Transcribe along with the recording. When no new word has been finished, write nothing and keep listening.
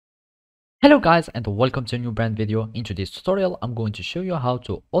Hello guys and welcome to a new brand video. In today's tutorial I'm going to show you how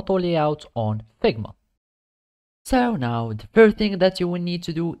to auto layout on Figma. So now the first thing that you will need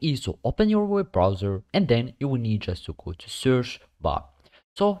to do is to open your web browser, and then you will need just to go to search bar.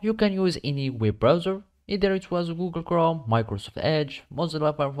 So you can use any web browser, either it was Google Chrome, Microsoft Edge,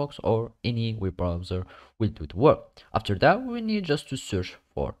 Mozilla Firefox, or any web browser will do the work. After that we need just to search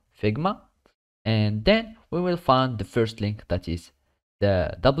for Figma, and then we will find the first link, that is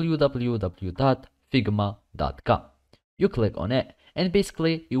the www.figma.com. You click on it, and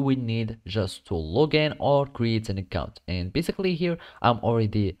basically you will need just to log in or create an account. And basically here I'm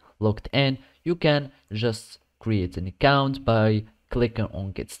already logged in. You can just create an account by clicking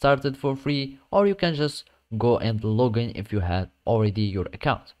on get started for free, or you can just go and log in if you have already your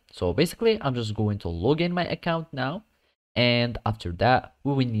account. So basically I'm just going to log in my account now, and after that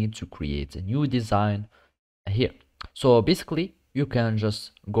we will need to create a new design here. So basically you can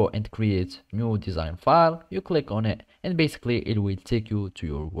just go and create new design file. You click on it, and basically it will take you to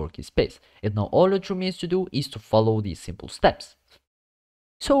your workspace. And now all it remains to do is to follow these simple steps.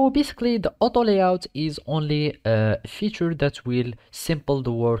 So basically the auto layout is only a feature that will simple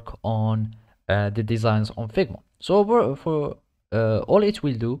the work on the designs on Figma. So for all it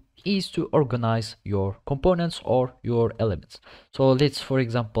will do is to organize your components or your elements. So let's, for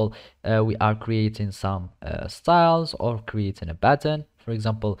example, we are creating some styles or creating a button. For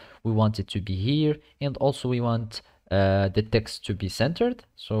example, we want it to be here, and also we want the text to be centered.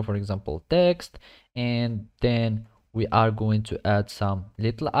 So for example, text, and then we are going to add some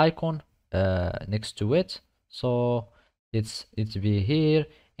little icon next to it. So it's be here,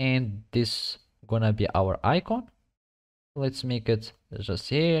 and this gonna be our icon. Let's make it just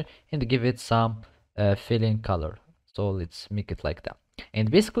here and give it some filling color. So let's make it like that.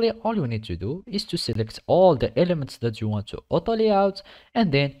 And basically all you need to do is to select all the elements that you want to auto layout,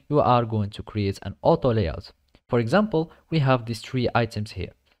 and then you are going to create an auto layout. For example, we have these three items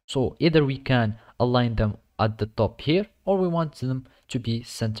here. So either we can align them at the top here, or we want them to be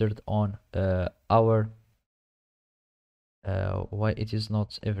centered on our why it is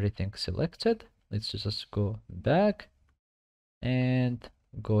not everything selected. Let's just go back and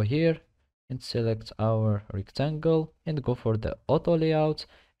go here and select our rectangle and go for the auto layout,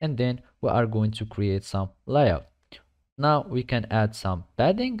 and then we are going to create some layout. Now we can add some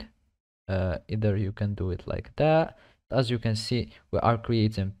padding. Either you can do it like that. As you can see, we are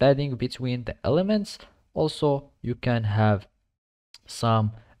creating padding between the elements. Also you can have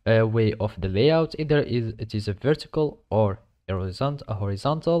some way of the layout, either it is a vertical or a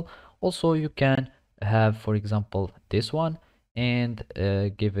horizontal. Also you can have, for example, this one, and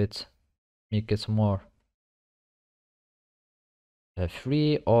make it more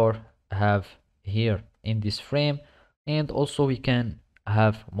free, or have here in this frame. And also we can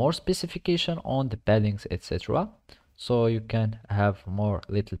have more specification on the paddings, etc. So you can have more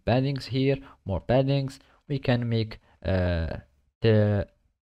little paddings here, more paddings. We can make the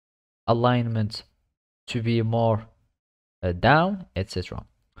alignment to be more down, etc.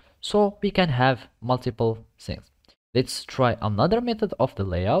 So we can have multiple things. Let's try another method of the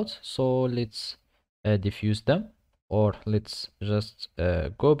layout. So let's diffuse them, or let's just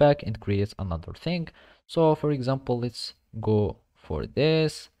go back and create another thing. So for example, let's go for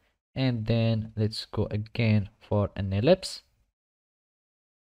this, and then let's go again for an ellipse,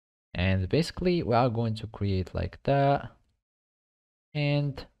 and basically we are going to create like that,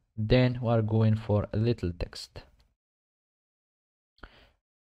 and then we are going for a little text.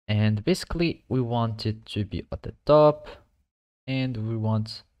 And basically we want it to be at the top, and we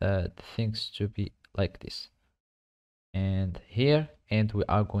want things to be like this and here, and we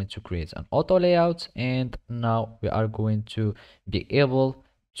are going to create an auto layout, and now we are going to be able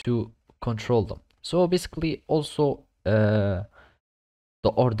to control them. So basically also the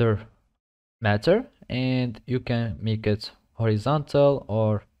order matter, and you can make it horizontal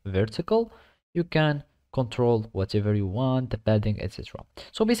or vertical. You can control whatever you want, the padding, etc.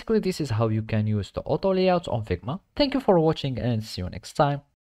 So basically this is how you can use the auto layout on Figma. Thank you for watching, and see you next time.